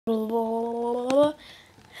Hello,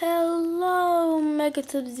 Mega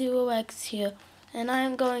Sub-Zero X here, and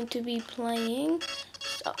I'm going to be playing.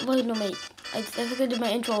 Wait, no, wait. I forgot to do my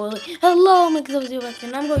intro early. Hello, Mega Sub-Zero X,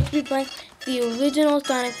 and I'm going to be playing the original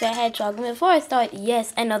Sonic the Hedgehog. And before I start,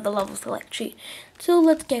 yes, I know the level select tree. So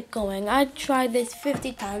let's get going. I tried this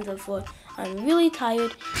 50 times before. I'm really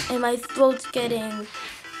tired, and my throat's getting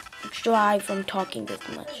dry from talking this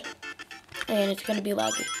much, and it's gonna be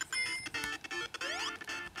laggy.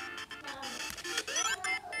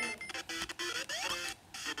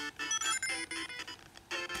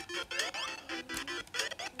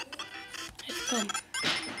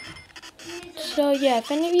 So yeah, if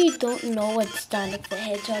any of you don't know what Sonic the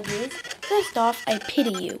Hedgehog is, first off, I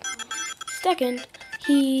pity you. Second,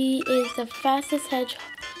 he is the fastest hedgehog.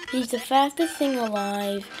 He's the fastest thing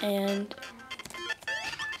alive, and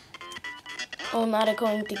well, not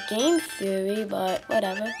according to game theory, but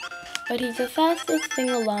whatever. But he's the fastest thing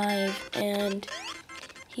alive, and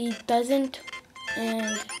he doesn't,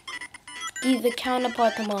 and he's the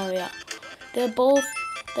counterpart to Mario. They both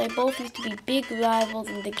used to be big rivals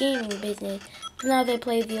in the gaming business, but now they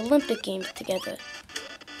play the Olympic Games together,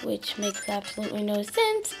 which makes absolutely no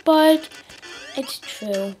sense, but it's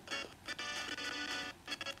true.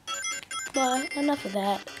 But enough of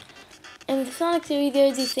that. In the Sonic series,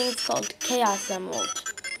 there's these things called Chaos Emeralds.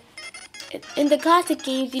 In the classic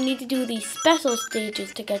games, you need to do these special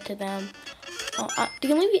stages to get to them.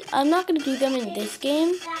 I'm not going to do them in this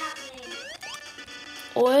game,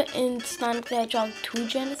 or in Sonic the Hedgehog 2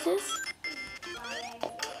 Genesis.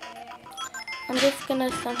 I'm just gonna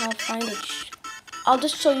somehow find it. I'll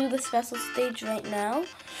just show you the special stage right now.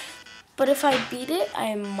 But if I beat it,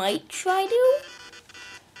 I might try to.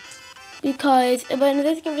 But in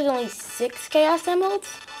this game, there's only 6 Chaos Emeralds.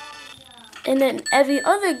 And then every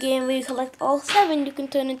other game where you collect all 7, you can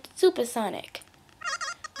turn into Super Sonic.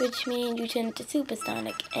 Which means you turn into Super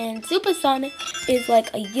Sonic. And Super Sonic is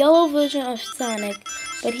like a yellow version of Sonic,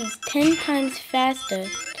 but he's 10 times faster.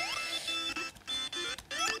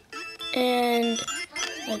 And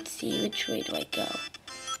let's see, which way do I go?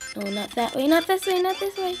 No, not that way, not this way, not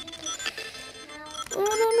this way.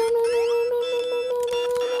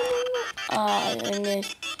 And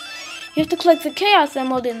you have to collect the Chaos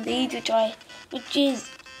Emerald in these, which is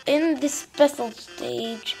in this special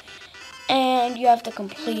stage, and you have to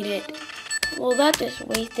complete it. Well, that just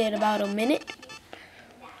wasted about a minute.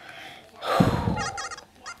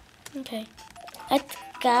 Okay, let's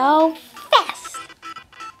go fast.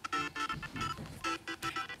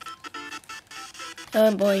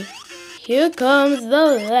 Oh boy, here comes the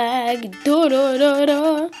lag.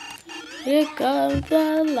 Do-do-do-do. Here comes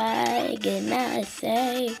the lag, and I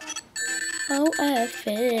say, oh, F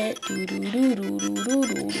it.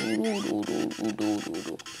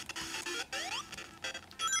 Do-do-do-do-do-do-do-do-do-do-do-do-do.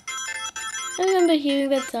 I remember hearing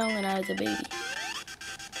that song when I was a baby.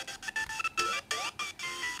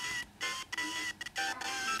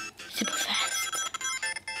 Super fast.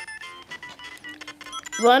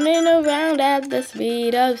 Running around at the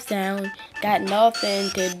speed of sound. Got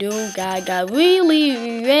nothing to do. I got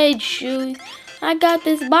really red shoes. I got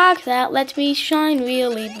this box that lets me shine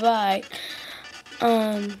really bright.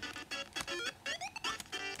 I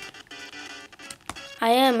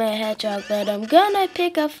am a hedgehog, but I'm gonna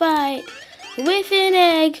pick a fight with an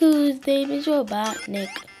egg whose name is Robotnik.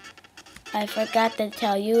 I forgot to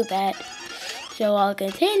tell you that, so I'll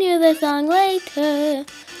continue the song later.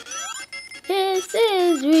 This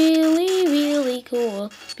is really, really cool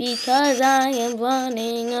because I am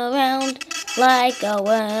running around like a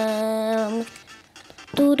worm.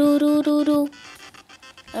 Do-do-do-do-do.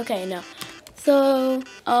 Okay, now. So,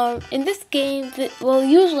 in this game,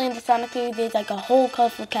 usually in the Sonic series, there's like a whole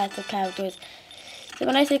colorful cast of characters. So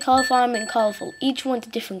when I say colorful, I mean colorful. Each one's a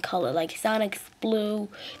different color. Like Sonic's blue,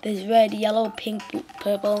 there's red, yellow, pink,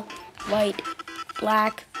 purple, white,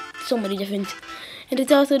 black, so many different. And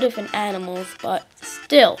it's also different animals, but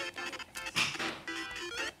still.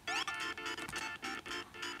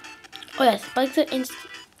 Oh yeah, spikes are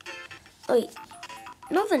wait,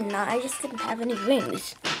 no they're not, I just didn't have any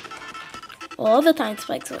rings. Well, other times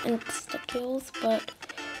spikes are insta-kills, but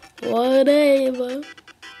whatever.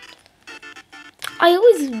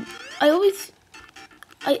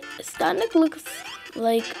 Sonic looks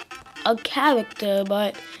like a character,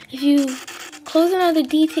 but if you close in on the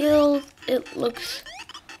details, it looks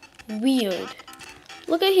weird.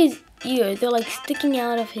 Look at his ears, they're like sticking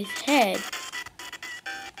out of his head.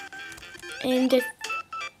 And just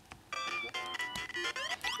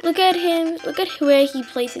look at him, look at where he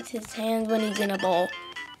places his hands when he's in a ball.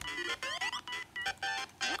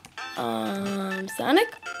 Sonic,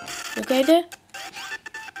 look right there.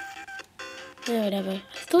 Yeah, whatever. I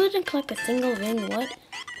still didn't collect a single ring. What?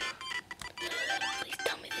 Please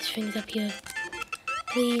tell me this ring's up here.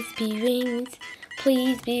 Please be rings.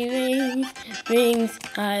 Please be rings. Rings.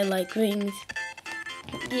 I like rings.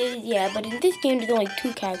 Yeah, but in this game there's only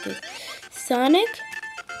two characters. Sonic,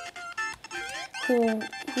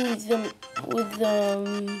 who's the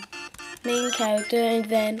main character, and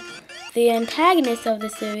then the antagonist of the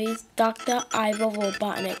series, Dr. Ivo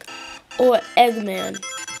Robotnik, or Eggman.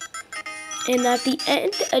 And at the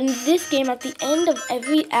end, in this game, at the end of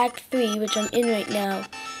every Act 3, which I'm in right now,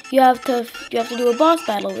 you have to do a boss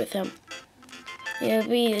battle with him. It'll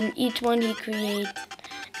be in each one he creates.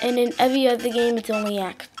 And in every other game, it's only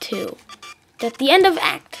Act 2. At the end of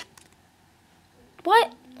Act.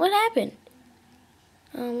 What? What happened?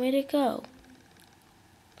 Where'd it go?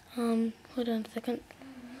 Hold on a second.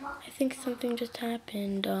 I think something just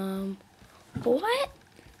happened. What?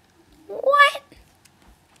 What?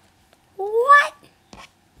 What?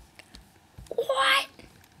 What?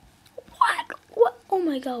 What? What? Oh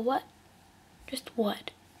my god, what? Just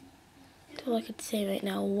what? That's all I could say right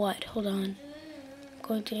now. What? Hold on. I'm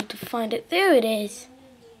going to need to find it. There it is.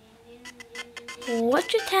 What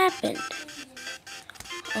just happened?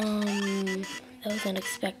 That was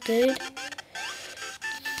unexpected.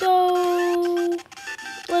 So,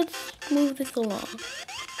 let's move this along.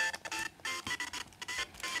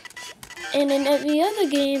 And in every other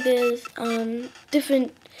game, there's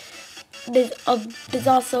there's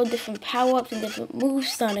also different power-ups and different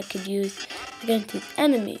moves Sonic could use against his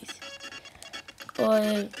enemies,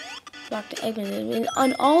 or Dr. Eggman. And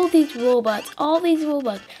on all these robots,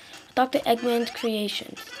 Dr. Eggman's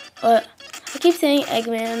creations. I keep saying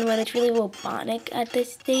Eggman when it's really Robotnik at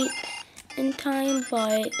this date in time,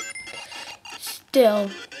 but still.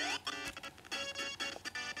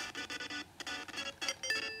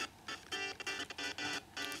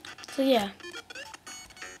 So yeah,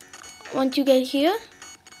 once you get here,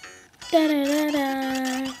 da da da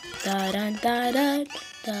da da da da da da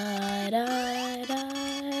da da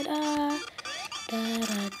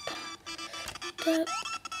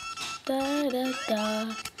da da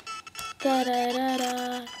da da da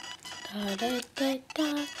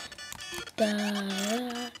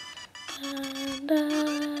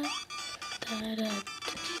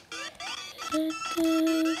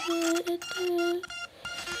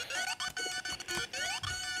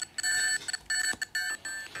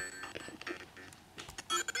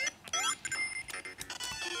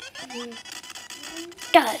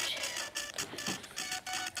Got it.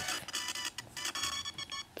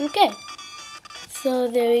 Okay. So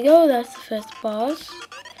there we go, that's the first boss.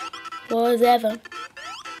 Was ever.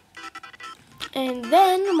 And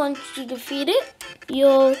then once you defeat it,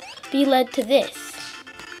 you'll be led to this.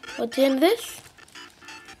 What's in this?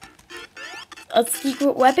 A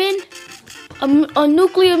secret weapon? A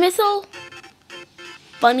nuclear missile?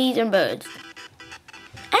 Bunnies and birds.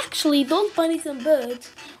 Actually, those bunnies and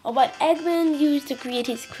birds are what Eggman used to create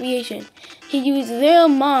his creation. He used their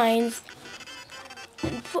minds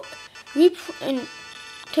and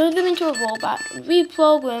turned them into a robot and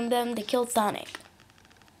reprogrammed them to kill Sonic.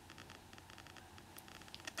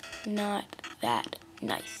 Not that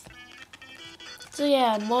nice. So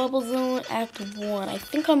yeah, Marble Zone Act 1. I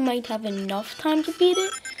think I might have enough time to beat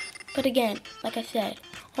it. But again, like I said,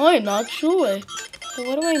 I'm not sure. So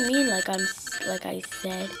what do I mean like I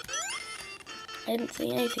said? I didn't say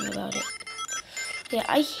anything about it. Yeah,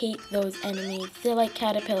 I hate those enemies. They're like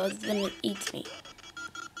caterpillars and it eats me.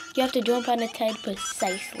 You have to jump on its head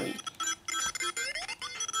precisely.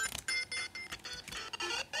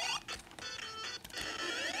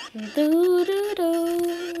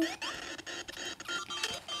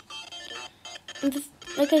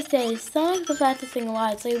 Like I said, Sonic's the fastest thing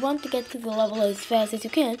alive, so you want to get to the level as fast as you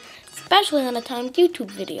can, especially on a timed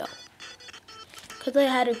YouTube video. Because I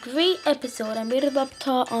had a great episode. I made it up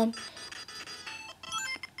to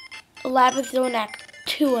Labyrinth Zone Act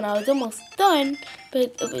 2, and I was almost done,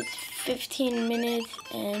 but it was 15 minutes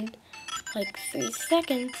and like 3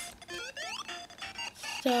 seconds.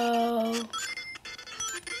 So,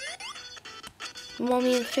 I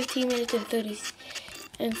mean 15 minutes and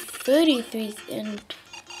 33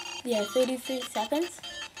 seconds,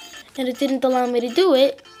 and it didn't allow me to do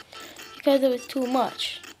it because it was too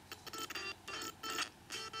much.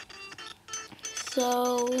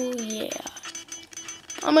 So yeah,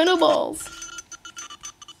 I'm in a balls.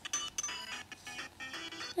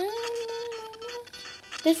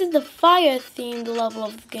 This is the fire themed level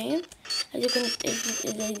of the game, as you can,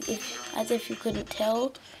 as if you couldn't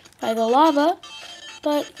tell by the lava.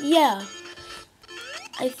 But yeah,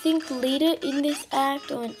 I think later in this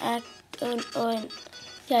act, or in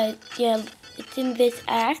it's in this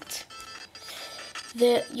act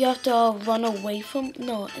that you have to run away from.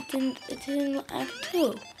 No, it's in act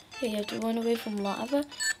 2. Yeah, you have to run away from lava.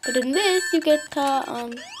 But in this, you get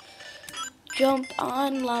to jump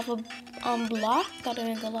on lava blocks that are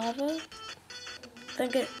in the lava. I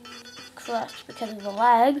think it crashed because of the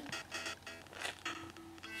lag.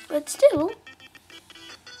 But still,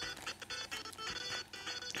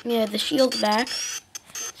 yeah, the shield's back,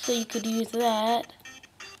 so you could use that.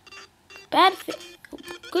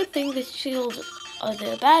 Good thing the shields are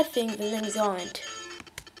there. Bad thing the things aren't.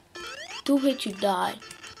 2 hits you die.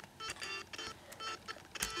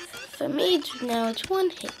 For me now it's 1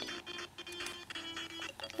 hit.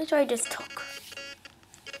 Let's try this took.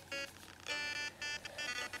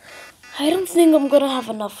 I don't think I'm gonna have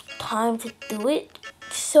enough time to do it,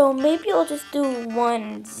 so maybe I'll just do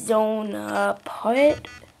 1 zone part.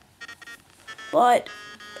 But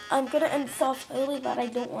I'm gonna end this off early, but I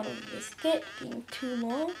don't want to risk it being too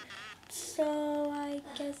long. So I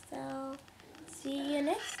guess I'll see you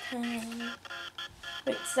next time.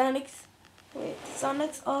 Wait,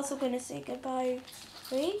 Sonic's also gonna say goodbye.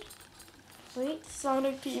 Wait,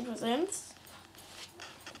 Sonic Team presents.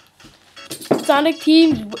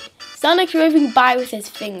 Sonic's waving bye with his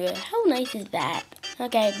finger. How nice is that?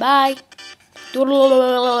 Okay, bye.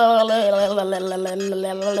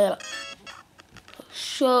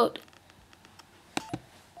 Shut.